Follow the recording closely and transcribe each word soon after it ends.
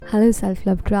Hello, Self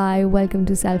Love Tribe. Welcome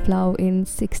to Self Love in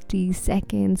 60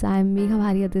 Seconds. I'm Megha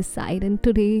Bharia this side, and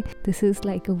today this is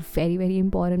like a very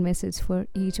important message for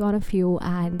each one of you.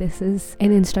 And this is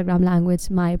in Instagram language,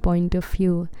 my point of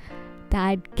view.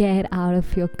 That get out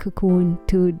of your cocoon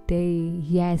today.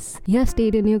 Yes, you have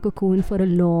stayed in your cocoon for a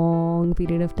long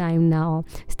period of time now.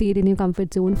 Stayed in your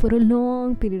comfort zone for a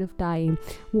long period of time.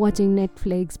 Watching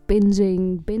Netflix,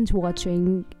 binge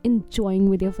watching, enjoying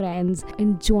with your friends,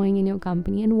 enjoying in your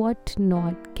company and what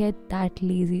not. Get that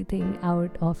lazy thing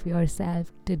out of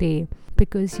yourself today.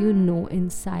 Because you know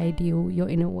inside you, your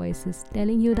inner voice is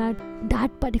telling you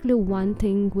that particular one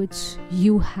thing which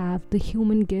you have, the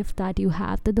human gift that you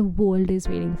have, that the world is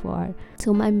waiting for.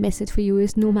 So my message for you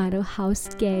is, no matter how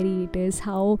scary it is,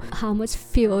 how much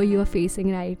fear you are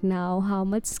facing right now, how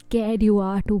much scared you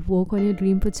are to work on your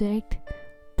dream project,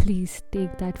 please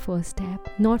take that first step.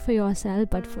 Not for yourself,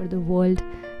 but for the world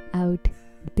out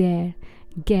there.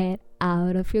 Get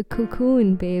out of your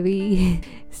cocoon, baby.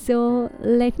 So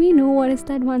let me know, what is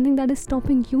that one thing that is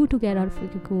stopping you to get out of your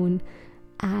cocoon?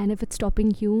 And if it's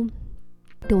stopping you,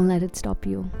 don't let it stop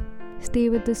you. Stay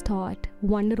with this thought,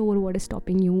 wonder over what is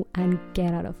stopping you, and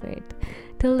get out of it.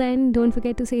 Till then, don't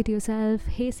forget to say to yourself,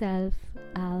 hey self,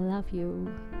 I love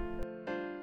you.